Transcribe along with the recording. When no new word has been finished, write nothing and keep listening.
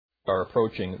are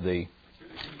approaching the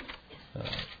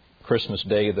Christmas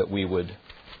day, that we would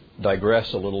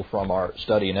digress a little from our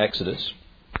study in Exodus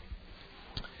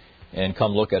and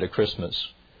come look at a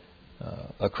Christmas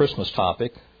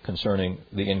topic concerning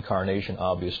the incarnation,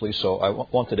 obviously. So I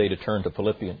want today to turn to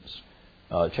Philippians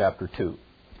chapter 2.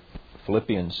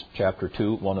 Philippians chapter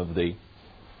 2, one of the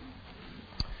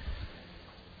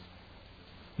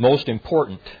most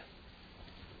important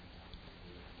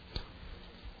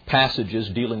passages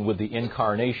dealing with the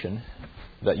incarnation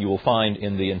that you will find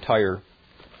in the entire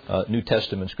New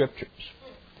Testament Scriptures.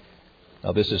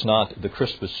 Now, this is not the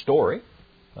Christmas story.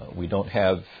 We don't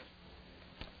have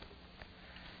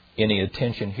any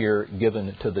attention here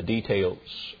given to the details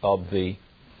of the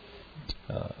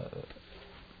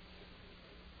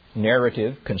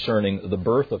narrative concerning the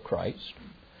birth of Christ.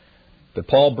 But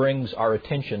Paul brings our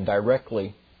attention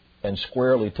directly and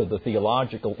squarely to the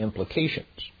theological implications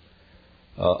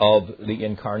of the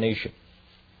incarnation.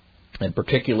 And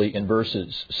particularly in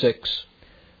verses 6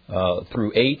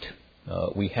 through 8,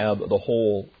 we have the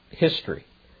whole history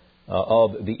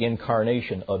of the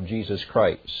incarnation of Jesus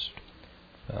Christ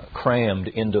crammed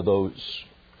into those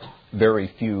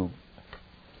very few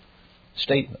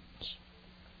statements.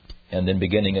 And then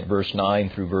beginning at verse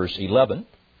 9 through verse 11,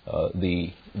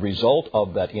 the result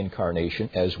of that incarnation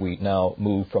as we now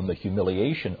move from the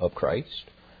humiliation of Christ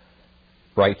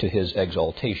right to His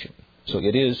exaltation. So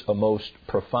it is a most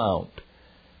profound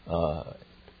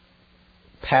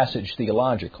passage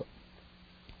theologically,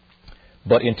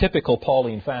 but in typical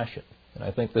Pauline fashion. And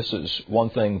I think this is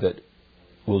one thing that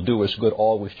will do us good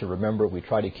always to remember. We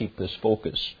try to keep this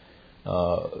focus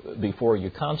before you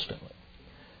constantly.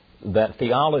 That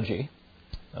theology,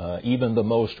 even the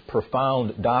most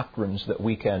profound doctrines that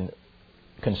we can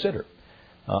consider,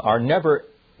 are never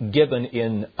given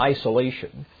in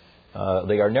isolation.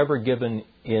 They are never given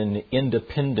in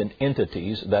independent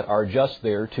entities that are just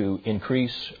there to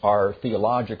increase our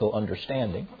theological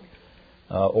understanding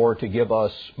or to give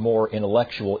us more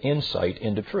intellectual insight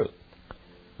into truth.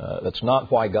 That's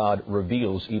not why God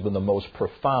reveals even the most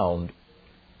profound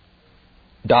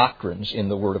doctrines in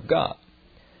the Word of God.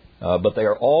 But they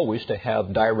are always to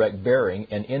have direct bearing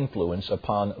and influence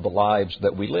upon the lives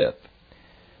that we live.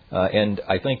 And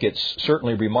I think it's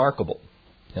certainly remarkable,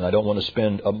 and I don't want to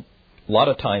spend a lot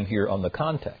of time here on the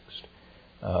context,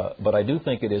 but I do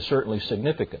think it is certainly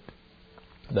significant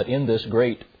that in this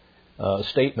great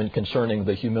statement concerning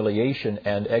the humiliation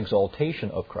and exaltation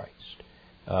of Christ,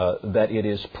 that it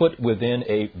is put within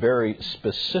a very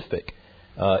specific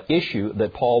issue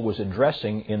that Paul was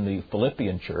addressing in the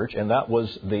Philippian church, and that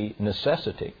was the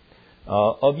necessity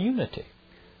of unity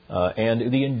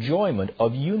and the enjoyment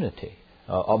of unity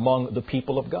among the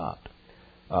people of God.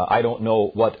 I don't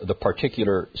know what the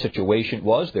particular situation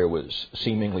was. There was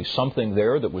seemingly something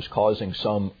there that was causing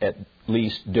some, at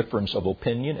least, difference of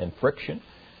opinion and friction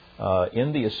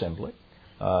in the assembly.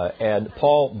 And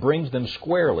Paul brings them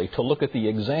squarely to look at the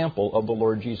example of the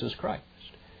Lord Jesus Christ.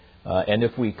 And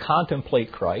if we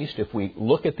contemplate Christ, if we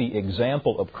look at the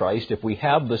example of Christ, if we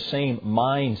have the same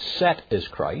mindset as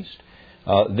Christ,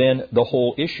 then the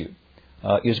whole issue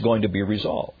is going to be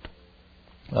resolved.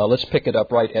 Let's pick it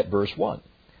up right at verse 1.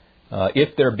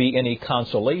 If there be any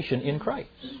consolation in Christ.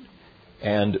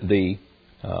 And the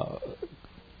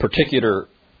particular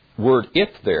word "if"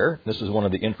 there, this is one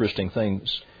of the interesting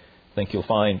things I think you'll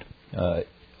find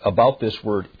about this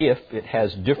word "if." It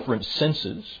has different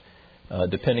senses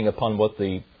depending upon what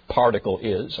the particle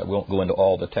is. I won't go into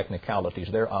all the technicalities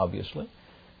there, obviously.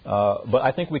 But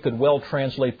I think we could well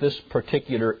translate this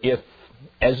particular "if"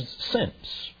 as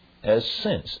since. As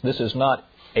since. This is not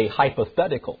a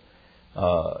hypothetical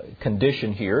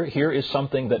condition here. Here is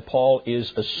something that Paul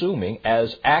is assuming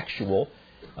as actual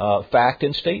fact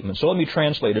and statement. So let me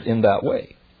translate it in that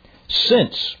way.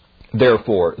 Since,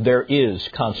 therefore, there is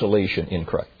consolation in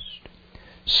Christ.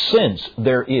 Since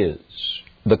there is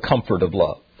the comfort of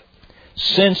love.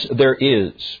 Since there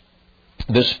is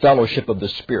this fellowship of the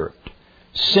Spirit.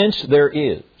 Since there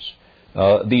is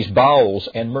these bowels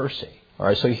and mercy. All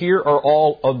right, so here are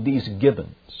all of these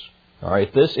givens. All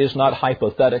right, this is not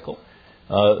hypothetical.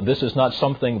 This is not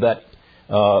something that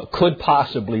could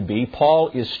possibly be. Paul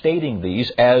is stating these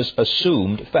as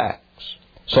assumed facts.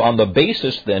 So on the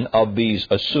basis then of these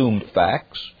assumed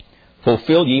facts,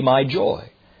 fulfill ye my joy,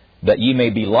 that ye may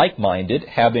be like-minded,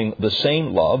 having the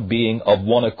same love, being of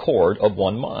one accord, of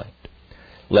one mind.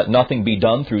 Let nothing be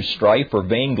done through strife or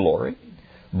vainglory,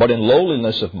 but in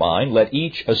lowliness of mind let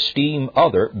each esteem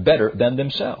other better than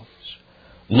themselves.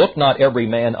 Look not every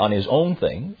man on his own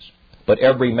things, but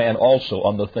every man also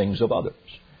on the things of others.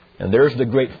 And there's the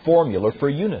great formula for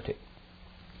unity.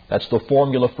 That's the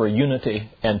formula for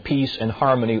unity and peace and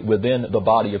harmony within the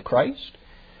body of Christ.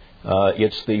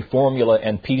 It's the formula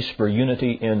and peace for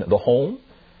unity in the home,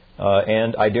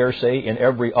 and I dare say in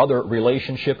every other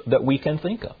relationship that we can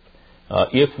think of.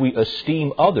 If we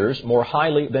esteem others more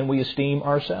highly than we esteem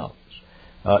ourselves,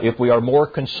 if we are more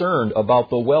concerned about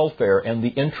the welfare and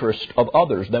the interest of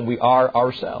others than we are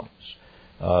ourselves,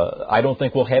 I don't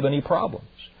think we'll have any problems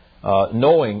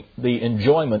knowing the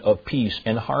enjoyment of peace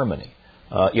and harmony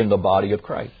in the body of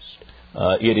Christ.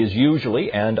 It is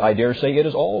usually, and I dare say it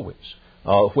is always,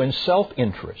 when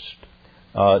self-interest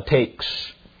takes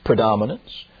predominance,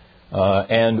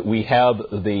 and we have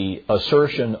the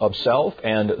assertion of self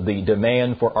and the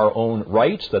demand for our own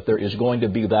rights, that there is going to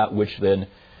be that which then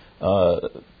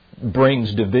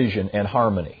brings division and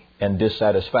harmony and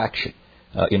dissatisfaction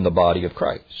in the body of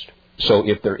Christ. So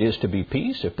if there is to be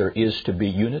peace, if there is to be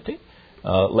unity,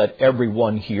 let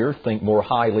everyone here think more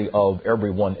highly of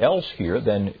everyone else here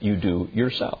than you do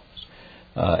yourselves.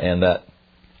 And that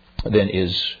then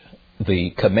is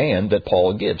the command that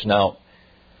Paul gives. Now,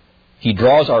 he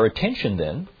draws our attention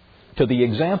then to the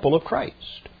example of Christ.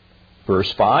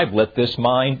 Verse 5, let this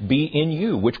mind be in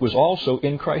you, which was also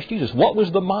in Christ Jesus. What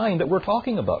was the mind that we're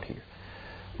talking about here?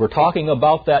 We're talking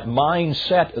about that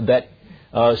mindset that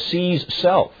sees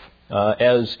self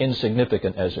as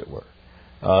insignificant, as it were.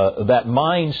 That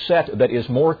mindset that is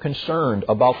more concerned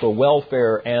about the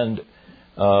welfare and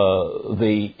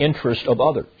the interest of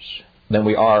others than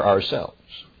we are ourselves.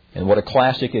 And what a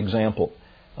classic example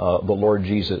the Lord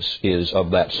Jesus is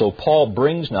of that. So Paul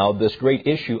brings now this great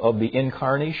issue of the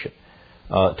incarnation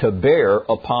to bear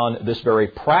upon this very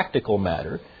practical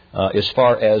matter as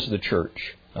far as the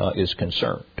church is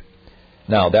concerned.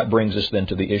 Now, that brings us then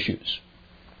to the issues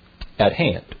at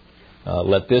hand.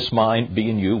 Let this mind be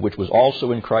in you, which was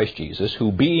also in Christ Jesus,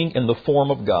 who being in the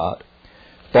form of God,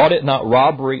 thought it not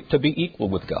robbery to be equal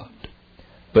with God,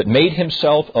 but made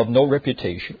himself of no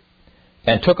reputation,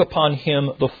 and took upon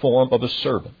him the form of a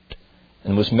servant,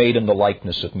 and was made in the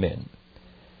likeness of men.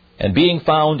 And being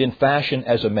found in fashion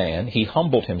as a man, he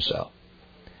humbled himself,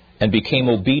 and became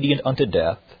obedient unto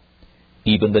death,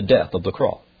 even the death of the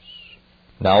cross.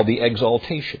 Now the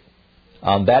exaltation.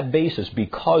 On that basis,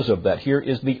 because of that, here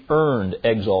is the earned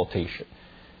exaltation.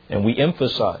 And we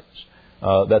emphasize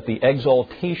that the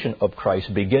exaltation of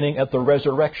Christ, beginning at the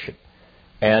resurrection,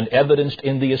 and evidenced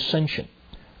in the ascension,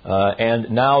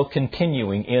 and now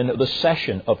continuing in the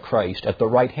session of Christ at the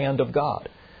right hand of God,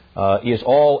 is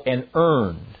all an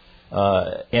earned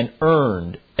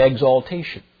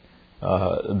exaltation,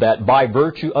 that by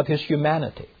virtue of his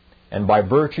humanity, and by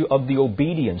virtue of the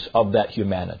obedience of that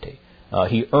humanity,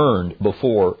 he earned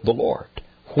before the Lord.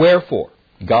 Wherefore,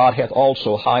 God hath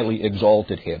also highly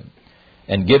exalted him,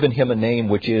 and given him a name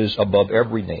which is above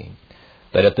every name,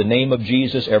 that at the name of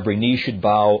Jesus every knee should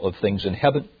bow, of things in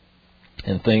heaven,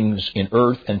 and things in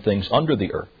earth, and things under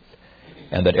the earth,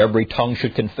 and that every tongue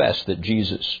should confess that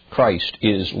Jesus Christ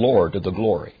is Lord, to the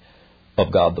glory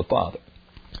of God the Father.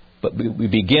 But we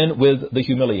begin with the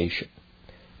humiliation.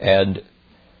 And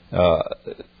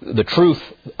the truth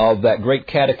of that great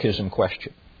catechism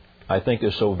question, I think,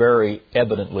 is so very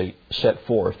evidently set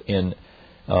forth in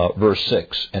verse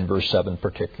 6 and verse 7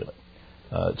 particularly.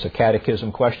 It's a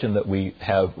catechism question that we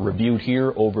have reviewed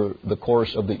here over the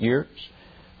course of the years.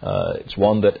 It's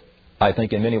one that I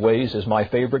think in many ways is my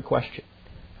favorite question.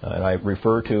 And I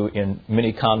refer to in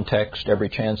many contexts every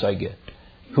chance I get.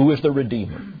 Who is the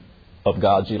Redeemer of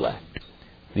God's elect?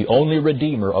 The only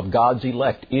Redeemer of God's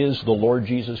elect is the Lord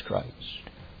Jesus Christ,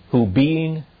 who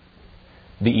being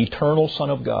the eternal Son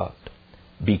of God,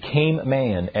 became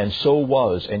man, and so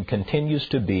was and continues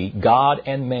to be God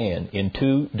and man in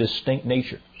two distinct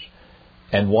natures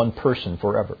and one person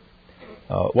forever.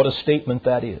 What a statement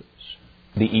that is.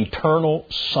 The eternal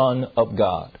Son of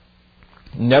God.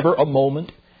 Never a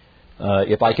moment,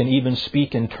 if I can even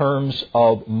speak in terms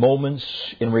of moments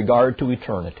in regard to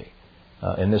eternity,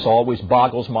 and this always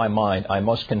boggles my mind, I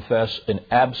must confess, an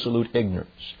absolute ignorance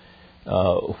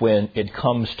when it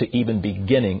comes to even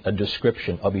beginning a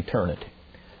description of eternity.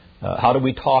 How do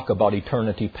we talk about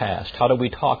eternity past? How do we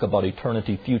talk about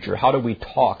eternity future? How do we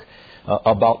talk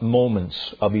about moments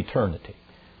of eternity?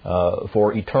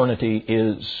 For eternity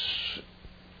is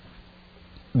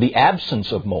the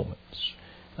absence of moments.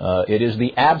 It is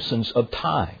the absence of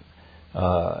time.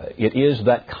 It is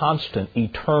that constant,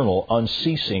 eternal,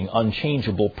 unceasing,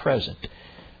 unchangeable present.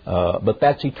 But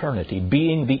that's eternity,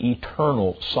 being the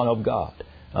eternal Son of God.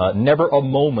 Never a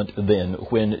moment then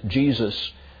when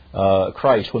Jesus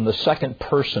Christ, when the second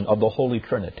person of the Holy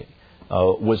Trinity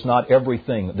was not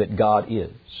everything that God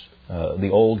is. The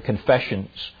old confessions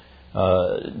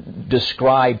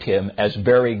described him as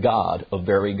very God of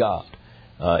very God.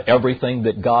 Everything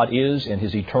that God is in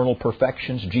his eternal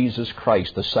perfections, Jesus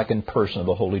Christ, the second person of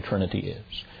the Holy Trinity,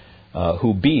 is,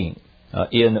 who being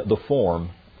in the form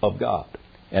of God.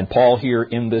 And Paul here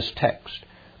in this text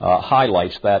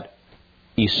highlights that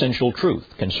essential truth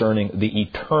concerning the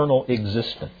eternal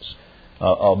existence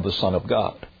of the Son of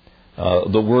God.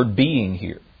 The word being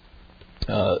here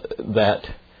that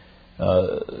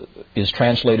is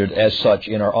translated as such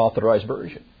in our Authorized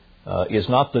Version is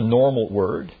not the normal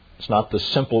word. It's not the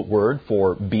simple word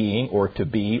for being or to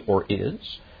be or is.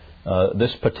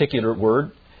 This particular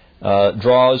word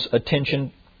draws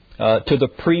attention to the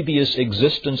previous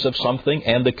existence of something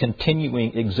and the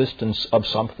continuing existence of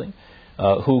something,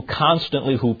 who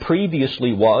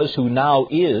previously was, who now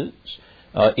is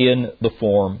in the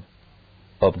form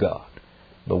of God.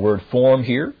 The word form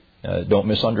here, don't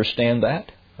misunderstand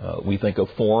that. We think of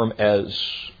form as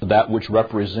that which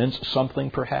represents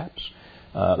something, perhaps.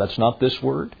 That's not this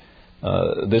word.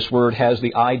 This word has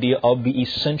the idea of the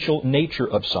essential nature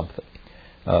of something.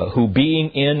 Who being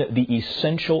in the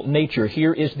essential nature,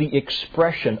 here is the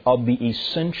expression of the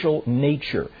essential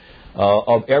nature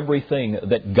of everything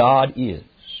that God is.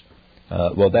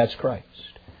 That's Christ.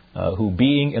 Who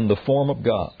being in the form of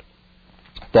God,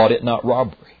 thought it not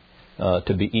robbery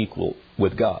to be equal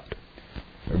with God.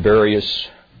 There are various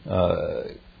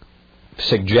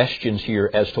suggestions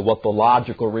here as to what the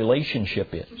logical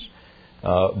relationship is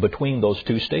between those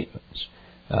two statements.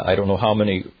 I don't know how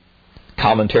many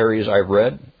commentaries I've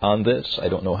read on this. I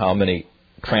don't know how many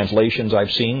translations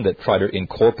I've seen that try to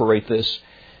incorporate this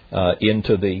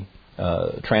into the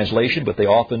translation, but they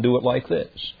often do it like this,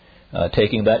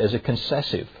 taking that as a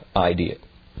concessive idea.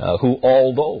 Who,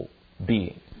 although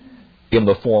being in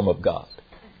the form of God,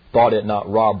 thought it not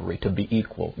robbery to be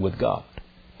equal with God,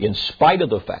 in spite of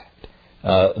the fact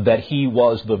that he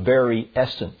was the very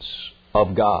essence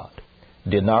of God,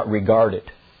 did not regard it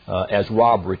as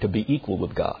robbery to be equal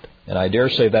with God. And I dare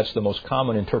say that's the most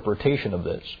common interpretation of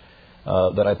this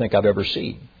that I think I've ever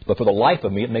seen. But for the life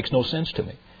of me, it makes no sense to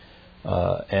me.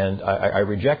 And I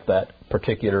reject that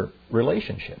particular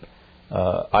relationship.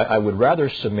 I would rather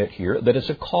submit here that it's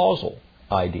a causal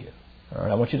idea. All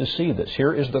right, I want you to see this.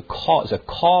 Here is the cause, a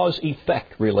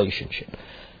cause-effect relationship.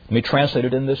 Let me translate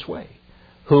it in this way.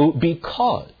 Who,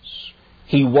 because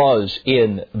he was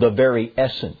in the very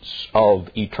essence of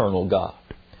eternal God,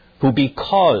 who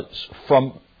because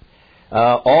from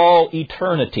all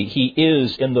eternity he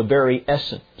is in the very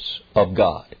essence of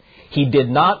God, he did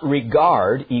not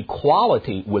regard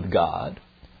equality with God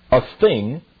a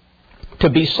thing to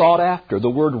be sought after. The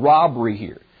word robbery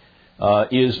here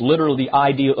is literally the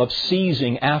idea of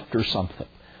seizing after something,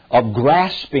 of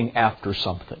grasping after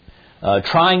something,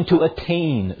 trying to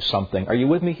attain something. Are you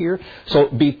with me here? So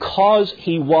because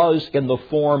he was in the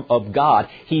form of God,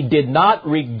 he did not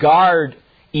regard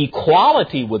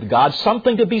equality with God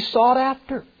something to be sought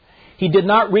after. He did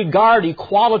not regard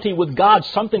equality with God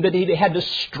something that he had to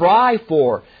strive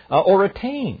for or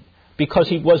attain, because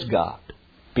he was God.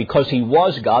 Because he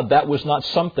was God, that was not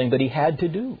something that he had to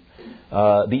do.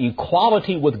 The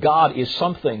equality with God is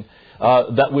something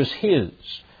that was his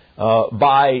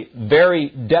by very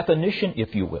definition,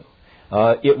 if you will.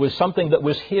 It was something that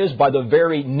was his by the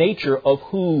very nature of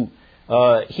who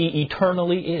he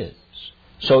eternally is.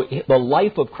 So the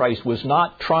life of Christ was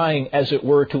not trying, as it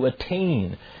were, to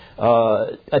attain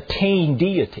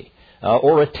deity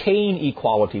or attain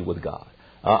equality with God.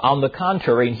 On the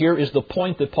contrary, and here is the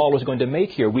point that Paul is going to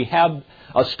make here, we have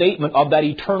a statement of that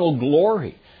eternal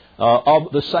glory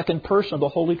of the second person of the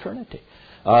Holy Trinity.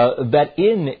 That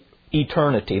in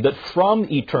eternity, that from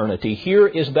eternity, here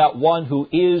is that one who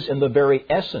is in the very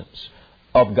essence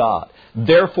of God.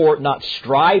 Therefore, not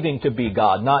striving to be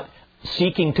God, not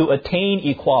seeking to attain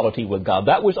equality with God.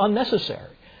 That was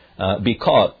unnecessary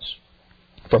because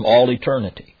from all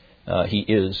eternity, he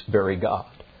is very God,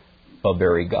 a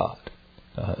very God.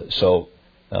 So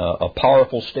a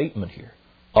powerful statement here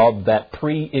of that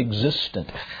pre-existent,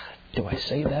 do I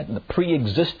say that? The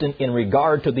pre-existent in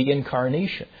regard to the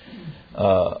incarnation.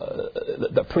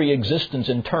 The pre-existence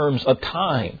in terms of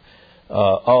time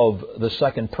of the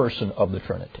second person of the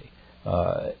Trinity.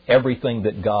 Everything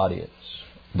that God is,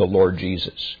 the Lord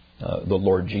Jesus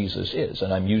is.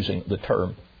 And I'm using the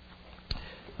term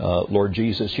Lord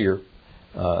Jesus here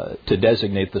to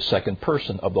designate the second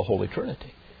person of the Holy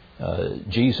Trinity.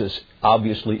 Jesus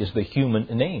obviously is the human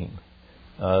name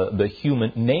of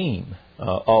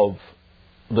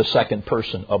the second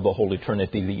person of the Holy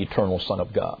Trinity, the eternal Son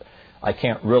of God. I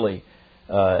can't really,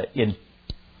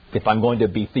 if I'm going to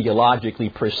be theologically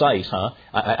precise,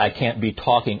 I can't be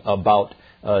talking about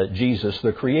Jesus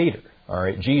the Creator. All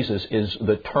right, Jesus is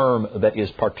the term that is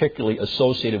particularly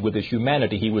associated with His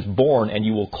humanity. He was born, and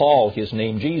you will call His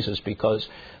name Jesus because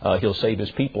He'll save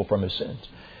His people from His sins.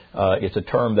 It's a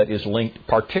term that is linked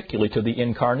particularly to the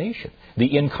Incarnation.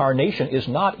 The Incarnation is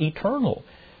not eternal.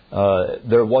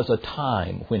 There was a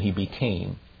time when He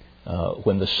became,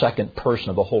 when the second person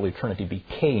of the Holy Trinity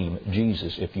became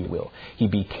Jesus, if you will. He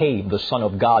became, the Son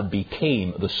of God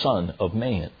became the Son of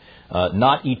Man.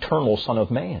 Not eternal Son of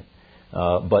Man,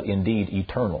 but indeed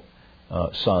eternal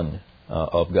Son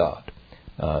of God.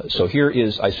 So here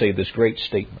is, I say, this great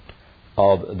statement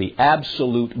of the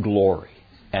absolute glory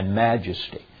and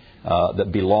majesty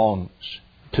that belongs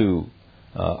to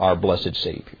our blessed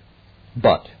Savior.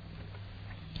 But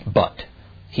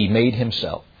He made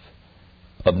Himself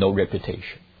of no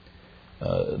reputation.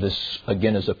 This,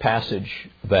 again, is a passage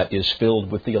that is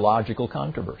filled with theological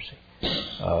controversy.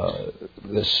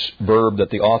 This verb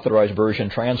that the Authorized Version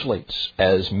translates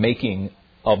as making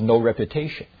of no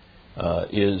reputation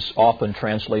is often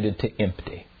translated to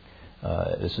empty.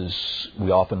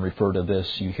 We often refer to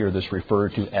this, you hear this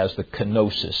referred to as the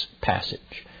kenosis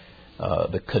passage.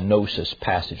 The kenosis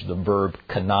passage, the verb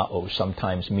kanao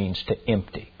sometimes means to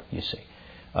empty, you see.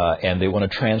 And they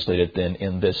want to translate it then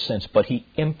in this sense. But He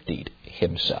emptied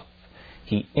Himself.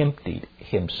 He emptied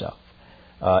Himself.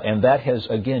 And that has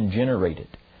again generated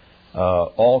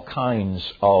all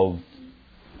kinds of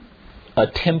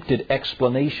attempted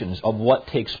explanations of what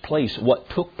takes place, what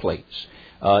took place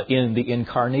in the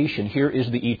Incarnation. Here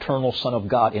is the eternal Son of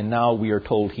God, and now we are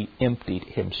told He emptied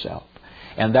Himself.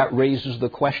 And that raises the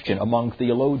question among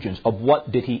theologians of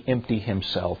what did He empty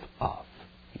Himself of?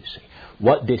 You see,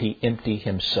 what did He empty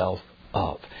Himself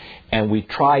of? And we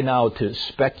try now to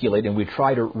speculate and we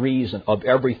try to reason of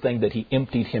everything that He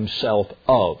emptied Himself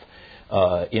of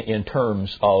in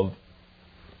terms of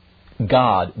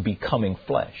God becoming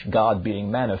flesh, God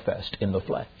being manifest in the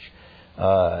flesh.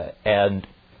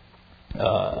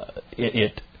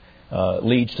 It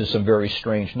leads to some very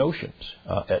strange notions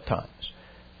at times.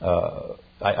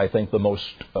 I think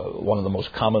one of the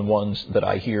most common ones that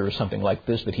I hear is something like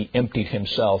this, that He emptied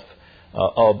Himself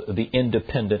of the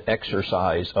independent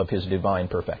exercise of His divine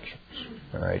perfections.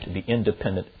 All right, the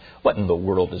independent. What in the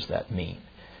world does that mean?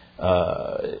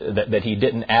 That He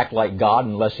didn't act like God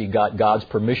unless He got God's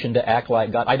permission to act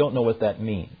like God. I don't know what that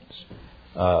means.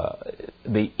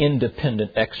 The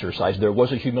independent exercise. There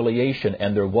was a humiliation,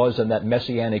 and there was in that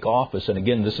messianic office. And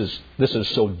again, this is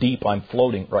so deep. I'm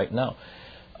floating right now.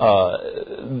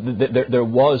 There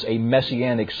was a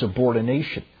messianic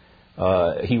subordination.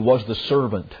 He was the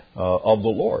servant of the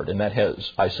Lord, and that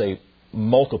has, I say,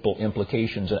 multiple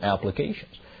implications and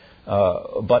applications.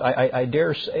 But I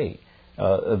dare say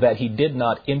that He did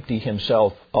not empty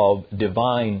Himself of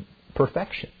divine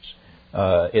perfections.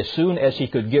 As soon as He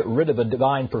could get rid of a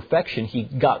divine perfection, He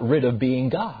got rid of being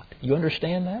God. You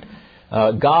understand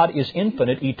that? God is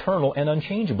infinite, eternal, and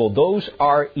unchangeable. Those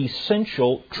are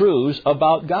essential truths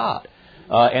about God.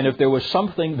 And if there was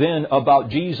something then about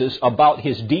Jesus, about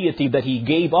His deity that He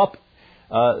gave up,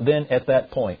 then at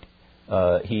that point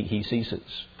He ceases.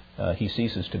 He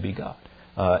ceases to be God.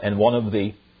 And one of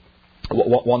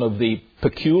the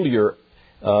peculiar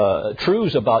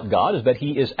truths about God is that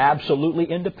He is absolutely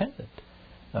independent.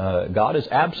 God is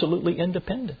absolutely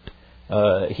independent.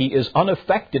 He is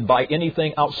unaffected by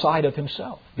anything outside of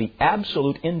Himself. The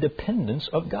absolute independence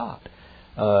of God.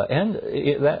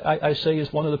 That, I say,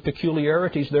 is one of the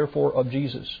peculiarities, therefore, of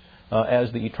Jesus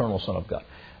as the eternal Son of God.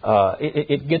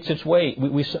 It gets its way.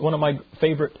 One of my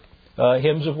favorite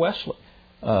hymns of Wesley.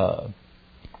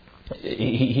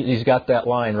 He's got that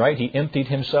line, right? He emptied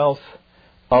Himself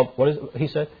of, what is it he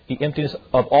said? He emptied Himself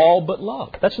of all but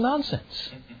love. That's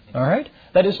nonsense. All right?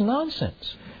 That is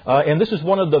nonsense. And this is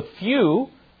one of the few,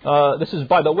 this is,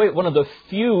 by the way, one of the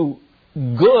few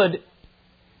good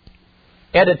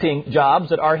editing jobs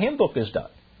that our hymn book has done.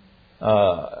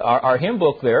 Our hymn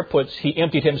book there puts, He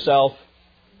emptied Himself,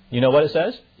 you know what it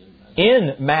says?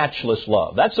 In matchless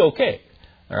love. That's okay.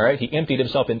 All right? He emptied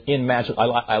Himself in matchless,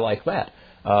 I like that.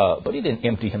 But He didn't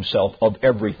empty Himself of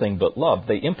everything but love.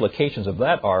 The implications of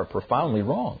that are profoundly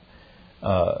wrong.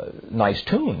 Nice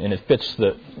tune, and it fits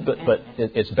but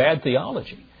it's bad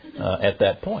theology at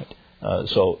that point.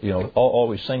 So,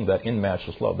 always saying that in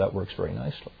matchless love, that works very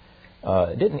nicely.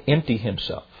 Didn't empty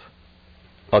Himself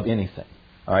of anything.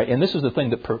 All right, and this is the thing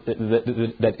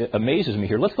that amazes me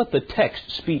here. Let's let the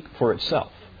text speak for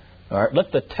itself. All right,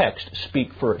 let the text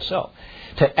speak for itself.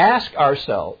 To ask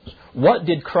ourselves, what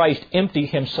did Christ empty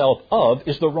Himself of,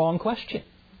 is the wrong question.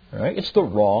 All right, it's the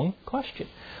wrong question.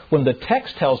 when the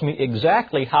text tells me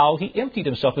exactly how He emptied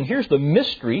Himself. And here's the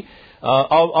mystery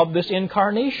of this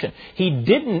incarnation. He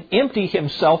didn't empty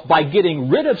Himself by getting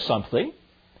rid of something.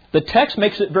 The text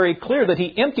makes it very clear that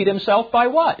He emptied Himself by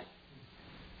what?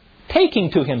 Taking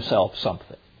to Himself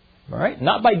something. All right?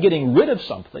 Not by getting rid of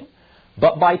something,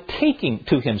 but by taking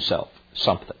to Himself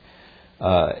something.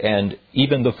 And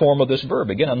even the form of this verb.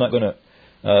 Again, I'm not going to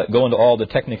go into all the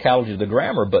technicalities of the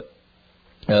grammar, but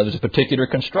there's a particular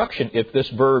construction. If this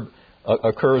verb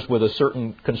occurs with a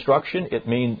certain construction, it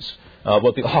means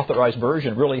what the Authorized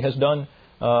Version really has done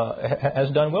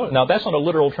well. Now, that's not a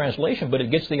literal translation, but it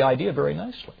gets the idea very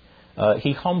nicely.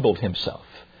 He humbled Himself.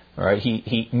 All right,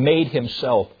 he made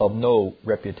Himself of no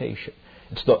reputation.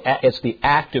 It's the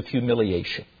act of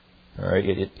humiliation. All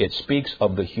right, it speaks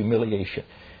of the humiliation,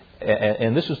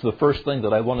 and this is the first thing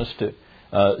that I want us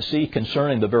to see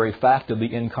concerning the very fact of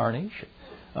the incarnation.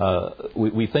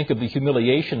 We think of the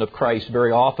humiliation of Christ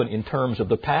very often in terms of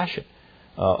the passion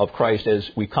of Christ, as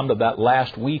we come to that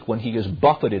last week when He is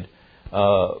buffeted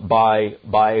by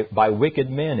wicked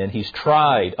men, and He's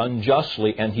tried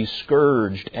unjustly, and He's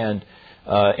scourged, and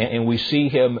we see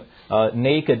Him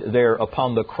naked there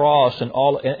upon the cross, and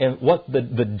what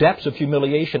the depths of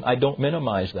humiliation. I don't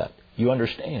minimize that. You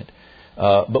understand,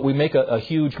 but we make a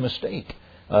huge mistake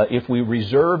if we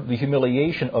reserve the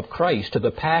humiliation of Christ to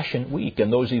the Passion Week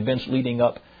and those events leading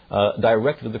up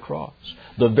directly to the cross.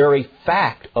 The very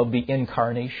fact of the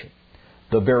incarnation.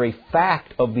 The very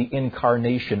fact of the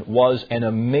incarnation was an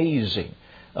amazing,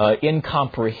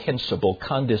 incomprehensible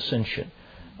condescension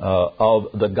of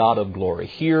the God of glory.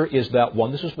 Here is that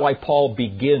one. This is why Paul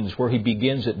begins where he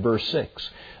begins at verse 6.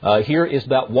 Here is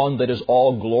that one that is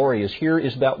all glorious. Here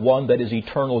is that one that is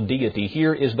eternal deity.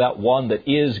 Here is that one that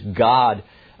is God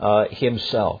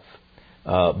Himself.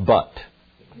 But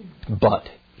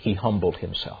He humbled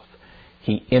Himself.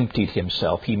 He emptied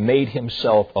Himself. He made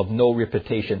Himself of no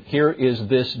reputation. Here is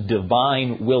this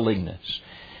divine willingness.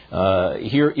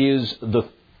 Here is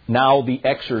now the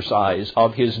exercise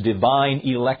of His divine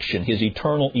election, His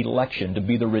eternal election to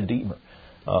be the Redeemer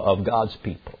of God's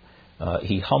people.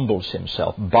 He humbles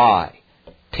Himself by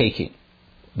taking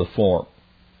the form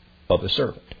of a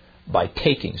servant. By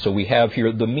taking. So we have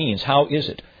here the means. How is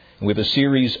it? We have a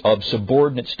series of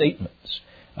subordinate statements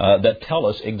that tell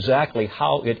us exactly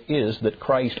how it is that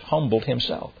Christ humbled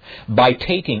Himself. By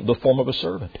taking the form of a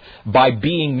servant. By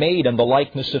being made in the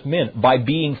likeness of men. By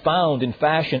being found in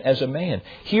fashion as a man.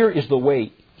 Here is the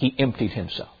way He emptied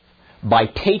Himself. By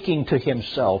taking to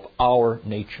Himself our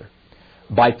nature.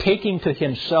 By taking to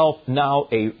Himself now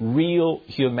a real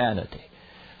humanity.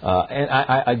 And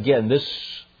again, this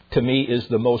to me is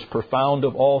the most profound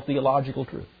of all theological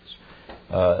truths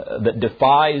that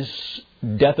defies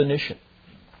definition.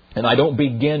 And I don't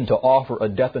begin to offer a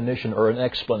definition or an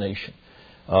explanation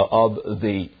of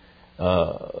the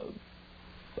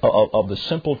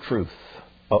simple truth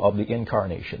of the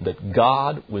incarnation, that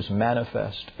God was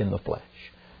manifest in the flesh.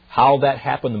 How that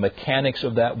happened, the mechanics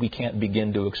of that, we can't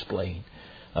begin to explain.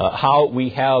 How we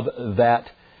have that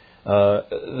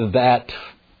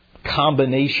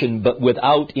combination, but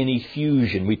without any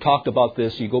fusion. We talked about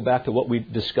this. You go back to what we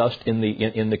discussed in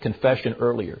the confession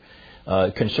earlier.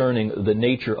 Concerning the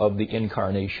nature of the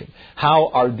incarnation. How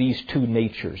are these two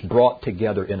natures brought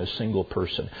together in a single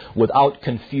person without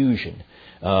confusion,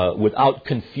 without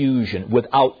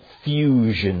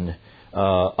fusion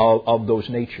of those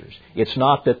natures? It's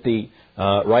not that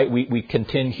we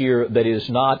contend here that it is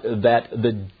not that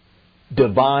the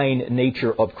divine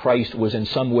nature of Christ was in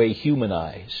some way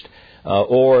humanized,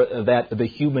 or that the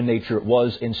human nature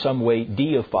was in some way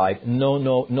deified.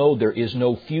 No, there is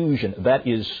no fusion. That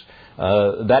is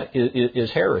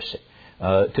heresy,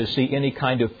 to see any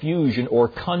kind of fusion or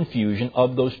confusion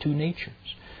of those two natures.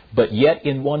 But yet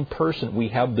in one person we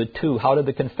have the two. How did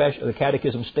the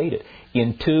Catechism state it?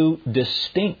 In two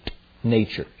distinct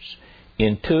natures.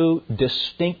 In two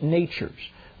distinct natures,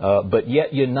 but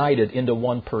yet united into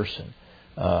one person.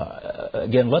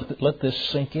 Again, let this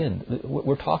sink in.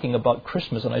 We're talking about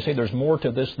Christmas, and I say there's more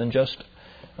to this than just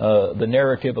the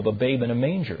narrative of a babe in a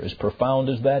manger, as profound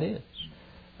as that is.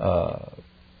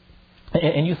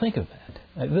 And you think of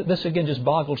that. This again just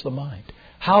boggles the mind.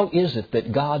 How is it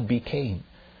that God became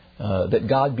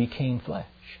flesh?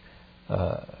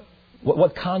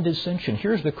 What condescension?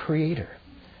 Here's the Creator.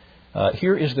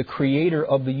 Here is the Creator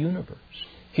of the universe.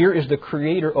 Here is the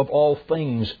Creator of all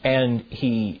things, and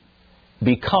He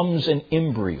becomes an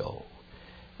embryo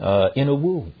in a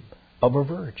womb of a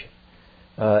virgin,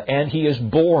 and He is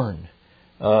born.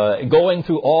 Going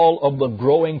through all of the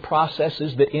growing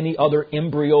processes that any other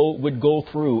embryo would go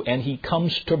through. And He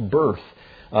comes to birth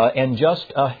and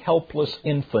just a helpless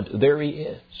infant. There he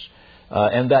is.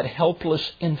 And that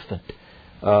helpless infant,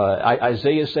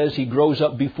 Isaiah says he grows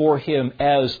up before him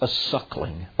as a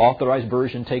suckling. Authorized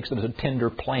Version takes it as a tender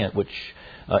plant, which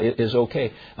is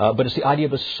okay. But it's the idea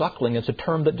of a suckling. It's a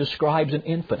term that describes an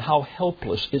infant. How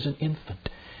helpless is an infant?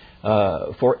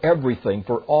 For everything,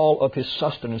 for all of his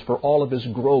sustenance, for all of his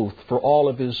growth, for all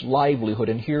of his livelihood.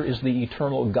 And here is the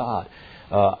eternal God.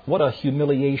 What a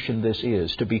humiliation this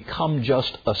is, to become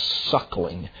just a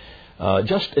suckling,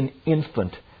 just an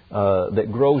infant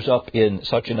that grows up in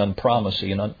such an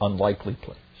unpromising and unlikely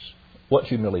place. What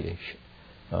humiliation.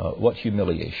 What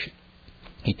humiliation.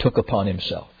 He took upon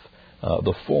himself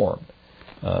the form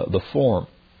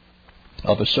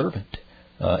of a servant,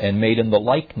 and made in the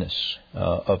likeness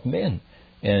of men.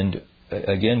 And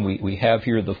again, we have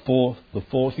here the full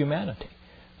humanity,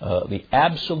 the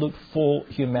absolute full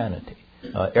humanity,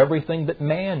 everything that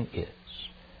man is.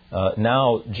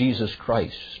 Now Jesus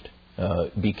Christ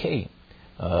became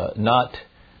not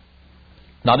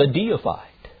a deified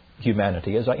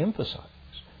humanity, as I emphasize,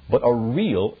 but a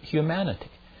real humanity.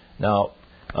 Now,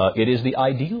 it is the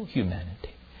ideal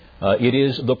humanity. It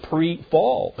is the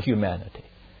pre-fall humanity.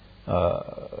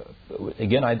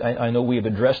 Again, I know we have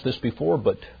addressed this before,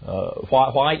 but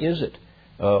why is it?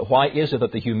 Why is it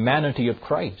that the humanity of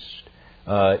Christ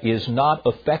is not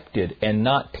affected and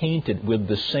not tainted with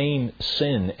the same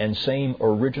sin and same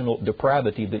original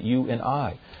depravity that you and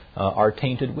I are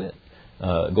tainted with?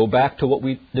 Go back to what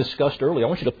we discussed earlier. I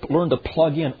want you to learn to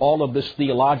plug in all of this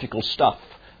theological stuff,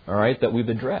 all right, that we've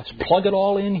addressed. Plug it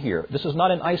all in here. This is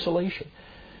not in isolation.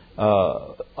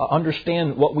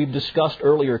 Understand what we've discussed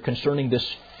earlier concerning this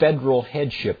federal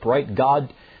headship, right?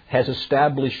 God has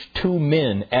established two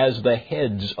men as the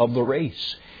heads of the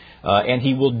race. And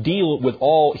He will deal with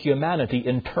all humanity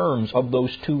in terms of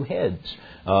those two heads.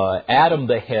 Adam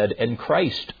the head and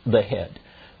Christ the head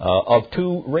of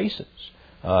two races.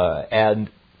 And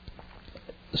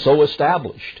so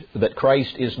established that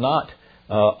Christ is not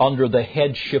under the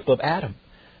headship of Adam.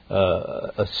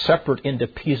 A separate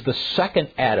he's the second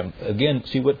Adam. Again,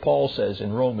 see what Paul says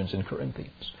in Romans and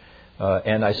Corinthians.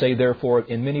 And I say, therefore,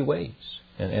 in many ways.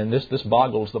 And this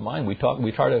boggles the mind. We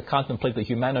try to contemplate the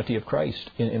humanity of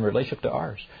Christ in relationship to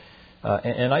ours.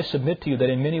 And I submit to you that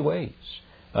in many ways,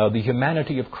 the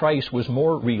humanity of Christ was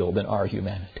more real than our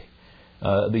humanity.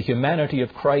 The humanity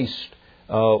of Christ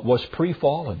was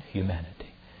pre-fallen humanity.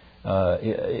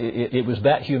 It was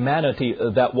that humanity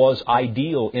that was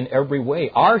ideal in every way.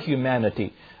 Our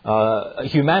humanity,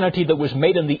 humanity that was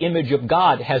made in the image of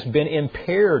God, has been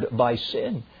impaired by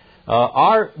sin.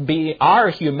 Our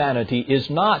humanity is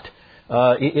not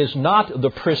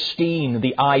the pristine,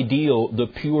 the ideal, the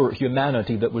pure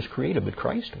humanity that was created, but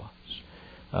Christ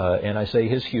was. And I say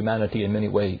His humanity in many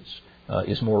ways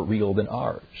is more real than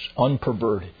ours,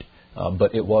 unperverted,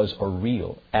 but it was a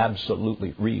real,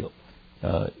 absolutely real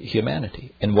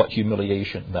humanity. And what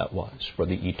humiliation that was for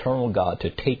the eternal God to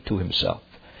take to Himself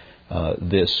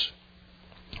this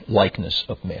likeness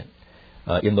of men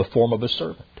in the form of a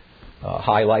servant.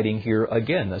 Highlighting here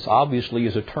again, this obviously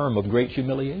is a term of great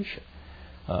humiliation.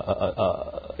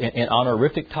 An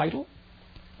honorific title.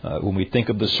 When we think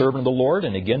of the servant of the Lord,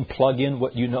 and again plug in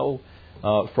what you know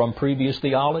from previous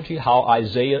theology, how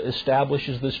Isaiah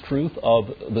establishes this truth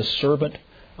of the servant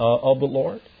of the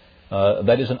Lord.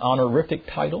 That is an honorific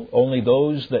title. Only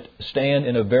those that stand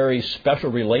in a very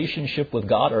special relationship with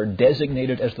God are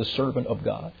designated as the servant of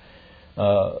God.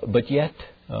 But yet,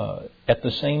 at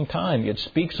the same time, it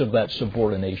speaks of that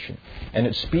subordination, and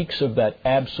it speaks of that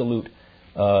absolute,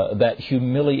 that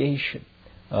humiliation,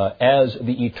 as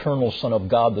the eternal Son of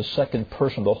God, the second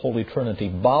person of the Holy Trinity,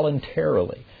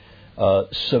 voluntarily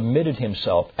submitted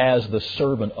Himself as the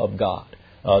servant of God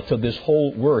to this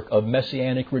whole work of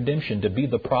messianic redemption, to be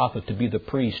the prophet, to be the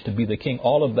priest, to be the king.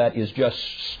 All of that is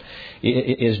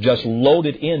just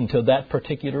loaded into that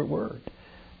particular word.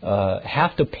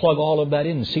 Have to plug all of that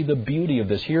in and see the beauty of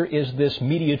this. Here is this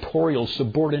mediatorial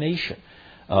subordination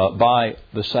by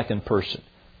the second person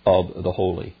of the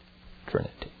Holy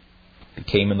Trinity.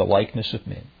 Became in the likeness of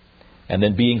men. And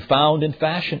then being found in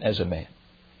fashion as a man,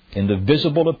 in the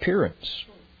visible appearance.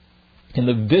 In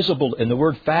the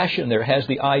word fashion there has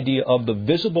the idea of the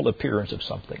visible appearance of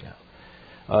something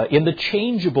now. In the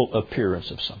changeable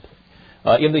appearance of something.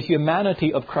 In the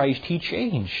humanity of Christ, He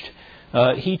changed.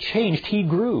 He changed. He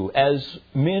grew as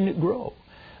men grow.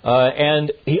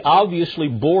 And He obviously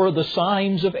bore the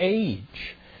signs of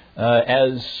age.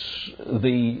 As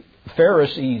the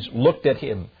Pharisees looked at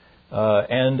Him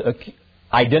and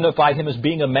identified Him as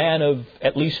being a man of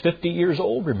at least 50 years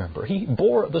old, remember. He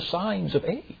bore the signs of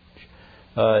age.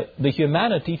 the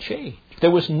humanity changed.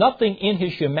 There was nothing in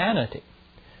His humanity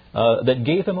that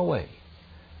gave Him away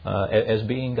as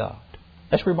being God.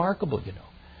 That's remarkable, you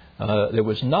know. There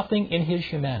was nothing in His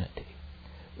humanity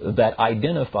that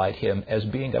identified Him as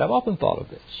being God. I've often thought of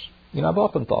this. You know, I've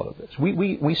often thought of this.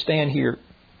 We stand here.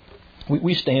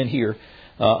 We stand here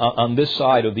on this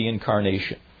side of the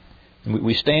incarnation.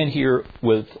 We stand here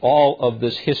with all of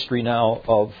this history now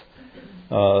of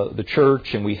the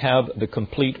church, and we have the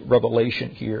complete revelation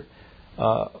here.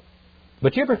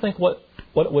 But you ever think what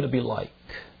would it be like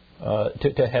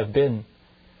to have been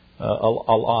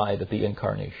alive at the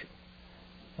incarnation?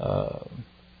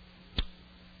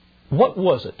 What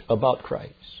was it about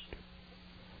Christ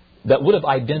that would have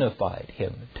identified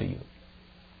Him to you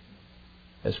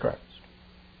as Christ?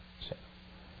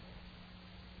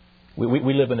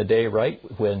 We live in a day, right,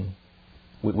 when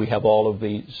we have all of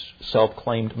these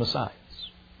self-claimed messiahs.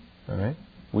 All right?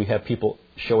 We have people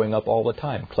showing up all the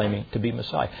time claiming to be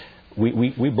Messiah. We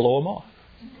blow them off.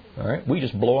 All right? We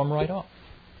just blow them right off.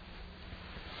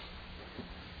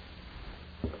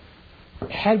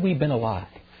 Had we been alive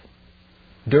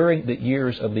during the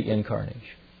years of the incarnation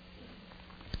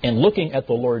and looking at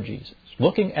the Lord Jesus,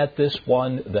 looking at this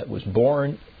one that was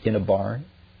born in a barn,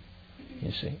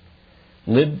 you see,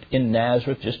 lived in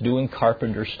Nazareth just doing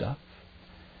carpenter stuff,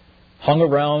 hung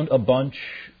around a bunch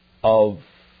of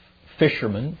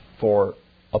fishermen for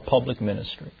a public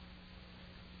ministry,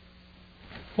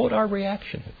 what would our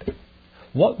reaction have been?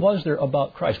 What was there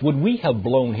about Christ? Would we have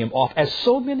blown Him off, as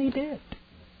so many did?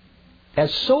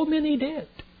 As so many did.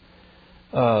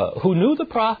 Who knew the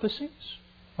prophecies.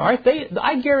 All right,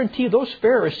 I guarantee those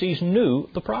Pharisees knew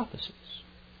the prophecies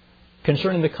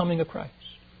concerning the coming of Christ.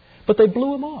 But they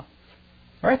blew Him off.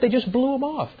 All right, they just blew Him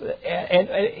off. And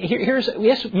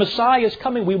yes, Messiah is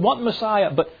coming. We want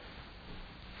Messiah. But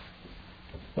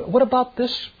what about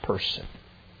this person?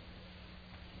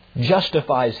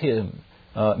 Justifies Him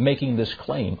making this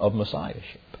claim of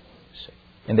Messiahship. See?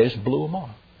 And they just blew Him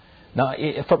off. Now,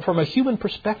 from a human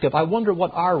perspective, I wonder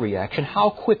what our reaction, how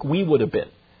quick we would have been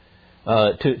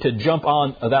to jump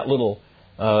on that little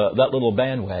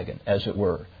bandwagon, as it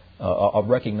were, of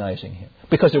recognizing Him.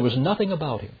 Because there was nothing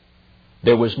about Him.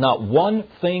 There was not one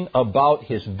thing about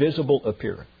His visible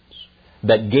appearance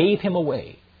that gave Him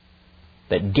away,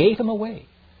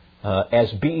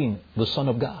 as being the Son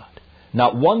of God.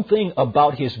 Not one thing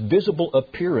about His visible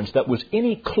appearance that was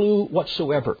any clue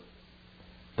whatsoever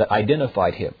that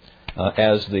identified Him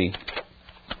as the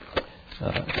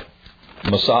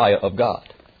Messiah of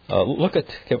God.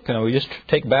 Can we just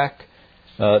take back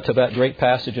to that great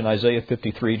passage in Isaiah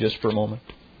 53 just for a moment?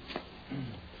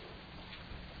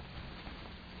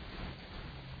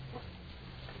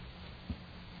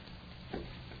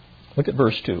 Look at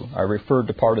verse 2. I referred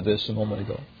to part of this a moment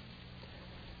ago.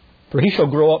 For He shall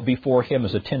grow up before Him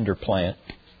as a tender plant,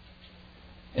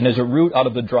 and as a root out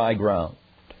of the dry ground.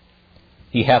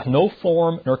 He hath no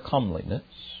form nor comeliness,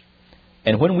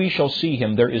 and when we shall see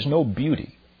Him, there is no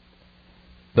beauty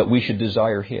that we should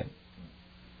desire Him.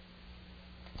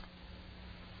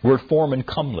 Word form and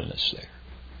comeliness there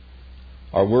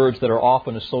are words that are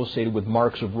often associated with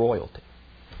marks of royalty.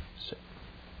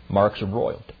 Marks of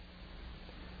royalty.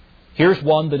 Here's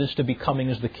one that is to be coming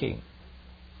as the King.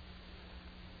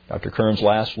 Dr. Kern's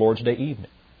last Lord's Day evening,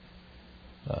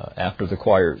 after the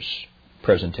choir's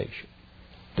presentation,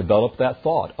 developed that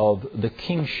thought of the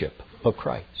kingship of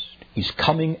Christ. He's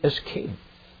coming as King.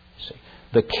 See,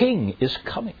 the King is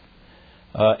coming.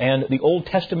 And the Old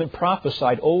Testament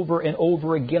prophesied over and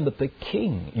over again that the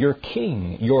King, your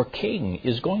King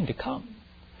is going to come.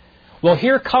 Well,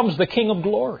 here comes the King of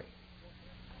glory.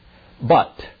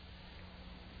 But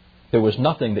there was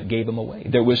nothing that gave Him away.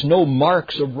 There was no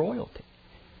marks of royalty.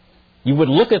 You would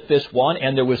look at this one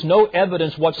and there was no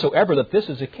evidence whatsoever that this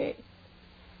is a king.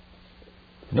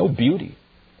 No beauty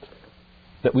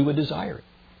that we would desire it.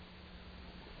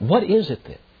 What is it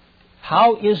then?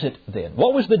 How is it then?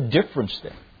 What was the difference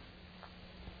then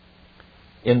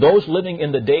in those living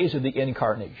in the days of the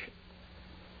incarnation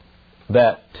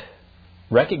that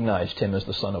recognized Him as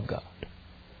the Son of God?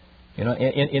 You know,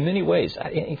 in many ways,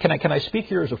 can I speak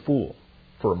here as a fool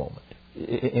for a moment,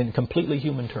 in completely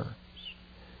human terms?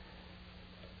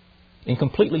 In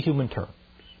completely human terms,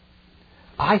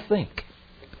 I think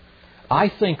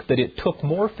that it took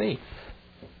more faith.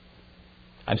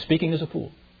 I'm speaking as a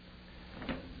fool.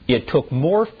 It took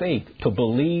more faith to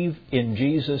believe in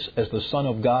Jesus as the Son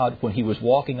of God when He was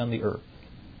walking on the earth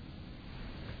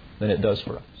than it does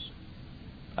for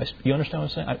us. You understand what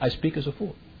I'm saying? I speak as a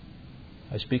fool.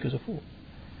 I speak as a fool.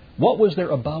 What was there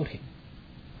about Him?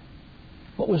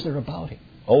 What was there about Him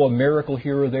Oh, a miracle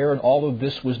here or there, and all of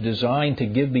this was designed to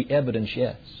give the evidence,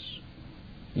 yes.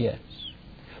 Yes.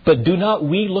 But do not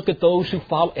we look at those who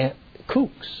follow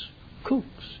kooks.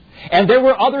 And there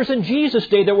were others in Jesus'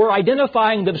 day that were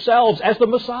identifying themselves as the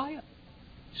Messiah.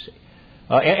 See?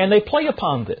 And they play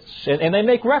upon this, and they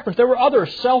make reference. There were other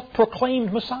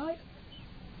self-proclaimed Messiahs.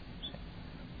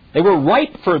 They were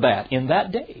ripe for that in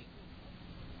that day.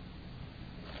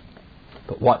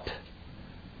 But what?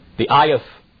 The eye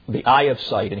of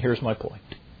sight, and here's my point.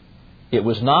 It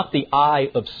was not the eye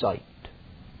of sight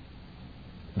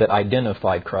that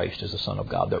identified Christ as the Son of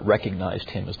God, that recognized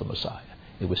Him as the Messiah.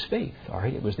 It was faith, all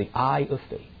right? It was the eye of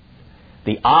faith.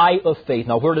 The eye of faith.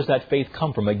 Now, where does that faith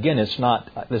come from? Again, it's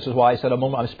not, this is why I said a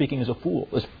moment, I'm speaking as a fool.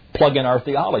 Let's plug in our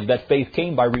theology. That faith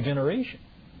came by regeneration.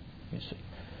 You see.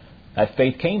 That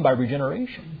faith came by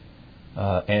regeneration.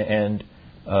 When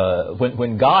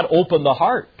God opened the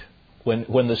heart,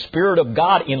 when the Spirit of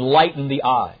God enlightened the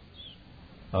eyes,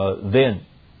 then,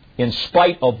 in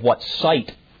spite of what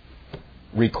sight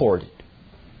recorded,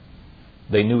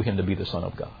 they knew Him to be the Son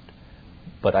of God.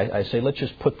 But I say, let's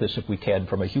just put this, if we can,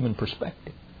 from a human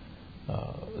perspective.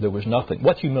 There was nothing.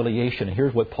 What humiliation? And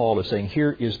here's what Paul is saying.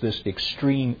 Here is this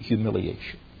extreme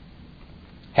humiliation.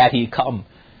 Had He come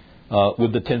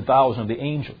with the 10,000 of the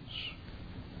angels,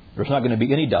 there's not going to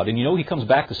be any doubt. And you know He comes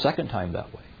back the second time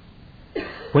that way.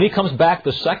 When He comes back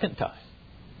the second time,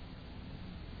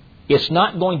 it's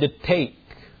not going to take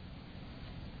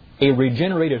a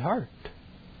regenerated heart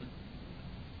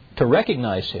to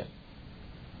recognize Him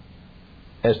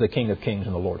as the King of Kings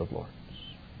and the Lord of Lords.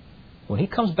 When He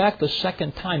comes back the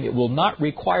second time, it will not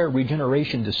require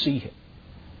regeneration to see Him.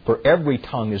 For every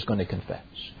tongue is going to confess.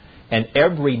 And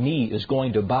every knee is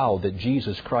going to bow that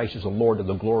Jesus Christ is the Lord of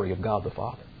the glory of God the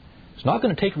Father. It's not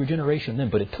going to take regeneration then,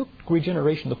 but it took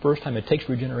regeneration the first time. It takes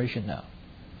regeneration now.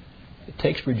 It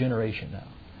takes regeneration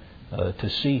now to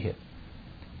see Him,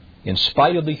 in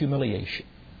spite of the humiliation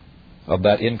of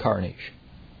that incarnation,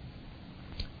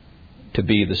 to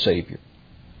be the Savior.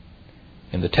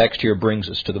 And the text here brings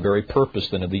us to the very purpose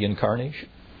then of the incarnation.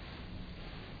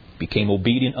 Became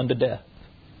obedient unto death,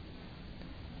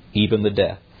 even the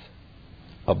death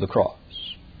of the cross.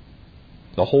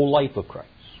 The whole life of Christ.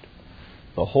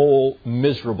 The whole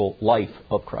miserable life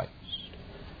of Christ.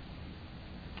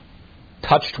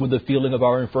 Touched with the feeling of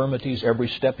our infirmities every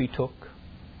step He took.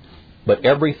 But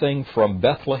everything from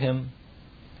Bethlehem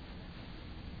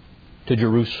to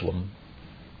Jerusalem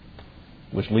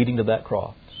was leading to that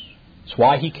cross. That's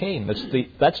why He came.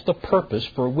 That's the purpose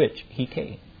for which He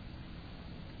came.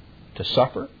 To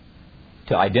suffer,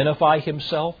 to identify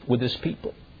Himself with His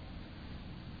people,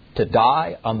 to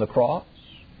die on the cross,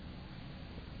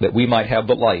 that we might have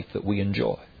the life that we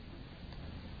enjoy.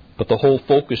 But the whole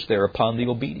focus there upon the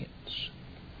obedience.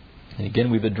 And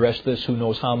again, we've addressed this who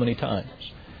knows how many times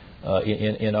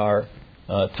in our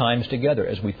times together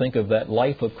as we think of that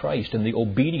life of Christ and the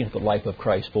obedience of the life of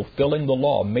Christ, fulfilling the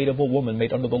law, made of a woman,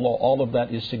 made under the law. All of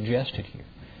that is suggested here.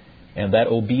 And that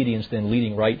obedience then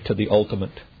leading right to the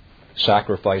ultimate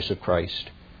sacrifice of Christ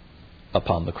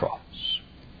upon the cross.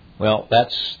 Well,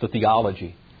 that's the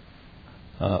theology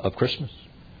of Christmas.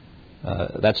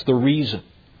 That's the reason.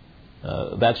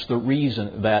 That's the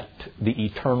reason that the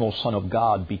eternal Son of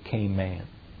God became man.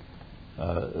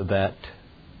 That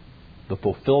the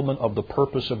fulfillment of the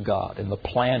purpose of God and the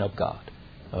plan of God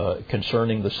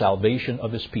concerning the salvation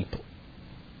of His people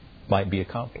might be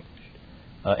accomplished.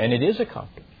 And it is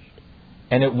accomplished.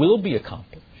 And it will be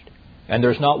accomplished. And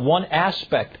there's not one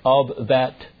aspect of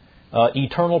that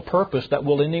eternal purpose that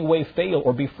will in any way fail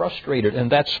or be frustrated. And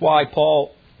that's why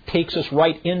Paul takes us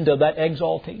right into that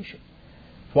exaltation.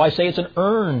 That's why I say it's an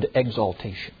earned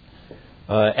exaltation.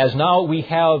 As now we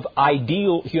have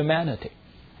ideal humanity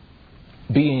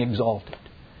being exalted.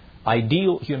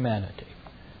 Ideal humanity.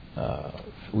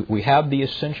 We have the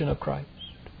ascension of Christ.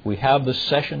 We have the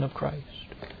session of Christ.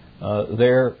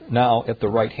 There now at the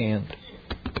right hand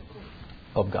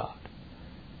of God.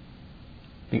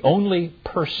 The only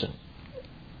person,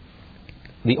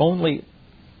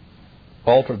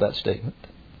 alter that statement,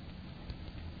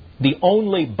 the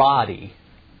only body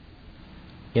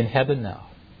in heaven now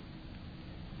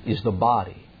is the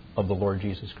body of the Lord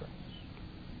Jesus Christ.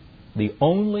 The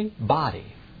only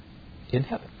body in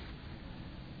heaven.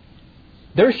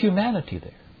 There's humanity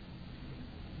there.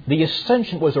 The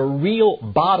ascension was a real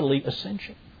bodily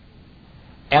ascension.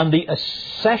 And the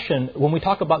accession, when we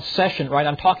talk about session, right,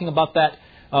 I'm talking about that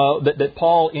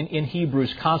Paul in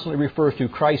Hebrews constantly refers to,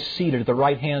 Christ seated at the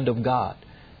right hand of God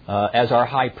as our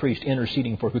high priest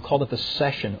interceding for us. We call it the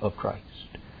session of Christ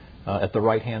at the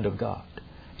right hand of God.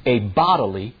 A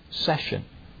bodily session.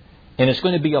 And it's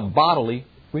going to be a bodily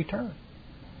return.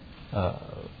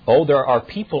 There are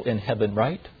people in heaven,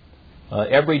 right?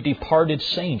 Every departed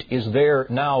saint is there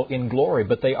now in glory,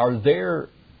 but they are there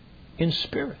in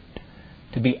spirit.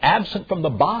 To be absent from the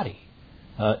body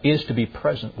is to be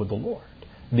present with the Lord.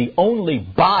 The only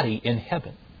body in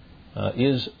heaven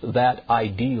is that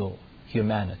ideal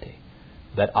humanity,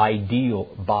 that ideal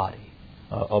body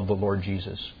of the Lord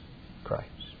Jesus Christ.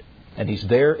 And He's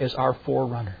there as our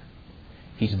forerunner.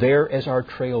 He's there as our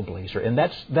trailblazer. And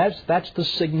that's the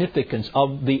significance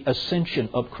of the ascension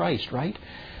of Christ, right?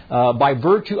 By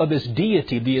virtue of His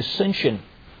deity, the ascension,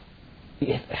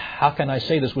 how can I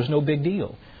say this, was no big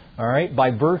deal. All right?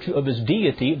 By virtue of His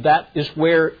deity, that is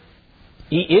where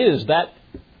He is. That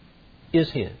is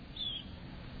His.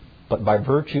 But by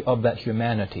virtue of that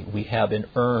humanity, we have an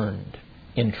earned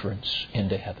entrance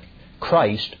into heaven.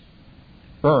 Christ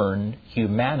earned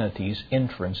humanity's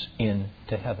entrance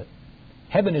into heaven.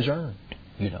 Heaven is earned,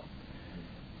 you know.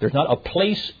 There's not a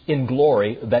place in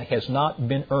glory that has not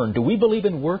been earned. Do we believe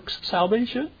in works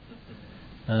salvation?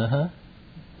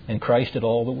 And Christ did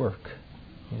all the work,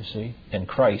 you see. And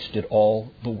Christ did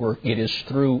all the work. It is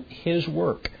through His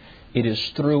work. It is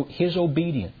through His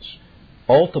obedience,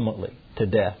 ultimately to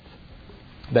death,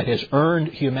 that has earned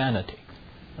humanity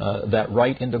that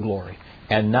right into glory.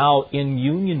 And now in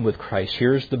union with Christ,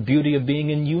 here's the beauty of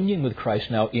being in union with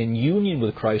Christ. Now in union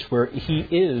with Christ, where He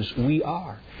is, we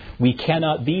are. We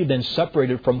cannot be then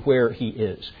separated from where He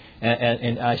is.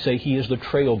 And I say He is the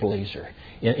trailblazer.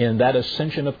 In that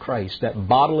ascension of Christ, that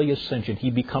bodily ascension, He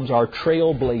becomes our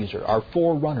trailblazer, our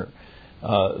forerunner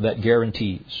that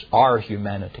guarantees our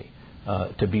humanity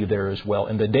to be there as well.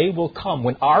 And the day will come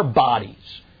when our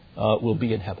bodies will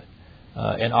be in heaven.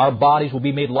 And our bodies will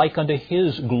be made like unto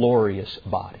His glorious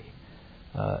body.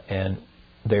 And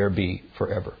there be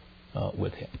forever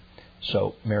with Him.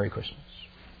 So, Merry Christmas.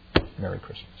 Merry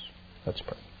Christmas. Let's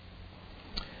pray.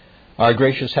 Our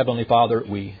gracious Heavenly Father,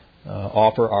 we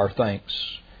offer our thanks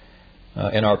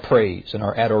and our praise and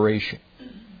our adoration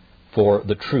for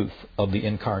the truth of the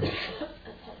Incarnation.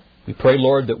 We pray,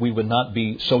 Lord, that we would not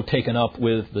be so taken up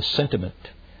with the sentiment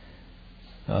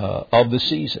of the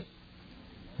season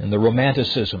and the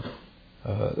romanticism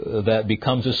that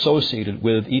becomes associated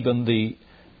with even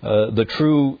the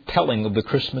true telling of the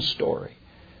Christmas story,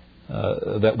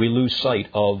 that we lose sight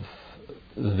of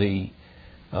the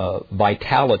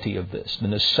vitality of this, the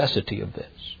necessity of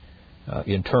this,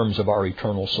 in terms of our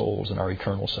eternal souls and our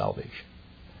eternal salvation.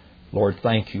 Lord,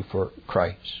 thank You for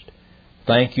Christ.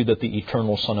 Thank You that the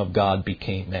eternal Son of God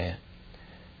became man.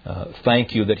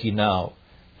 Thank You that He now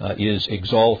is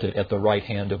exalted at the right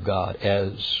hand of God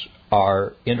as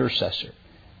our intercessor,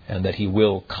 and that He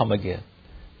will come again.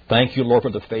 Thank You, Lord, for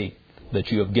the faith that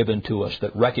You have given to us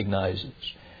that recognizes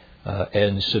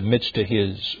and submits to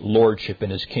His lordship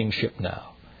and His kingship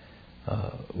now.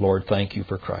 Lord, thank You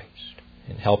for Christ.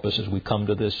 And help us as we come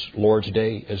to this Lord's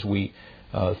Day, as we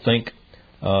think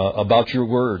about Your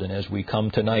Word, and as we come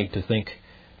tonight to think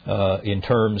in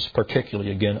terms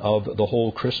particularly again of the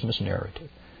whole Christmas narrative,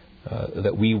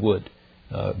 that we would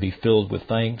be filled with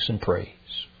thanks and praise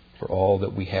for all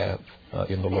that we have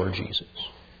in the Lord Jesus.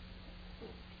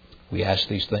 We ask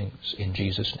these things in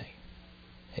Jesus' name.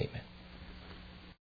 Amen.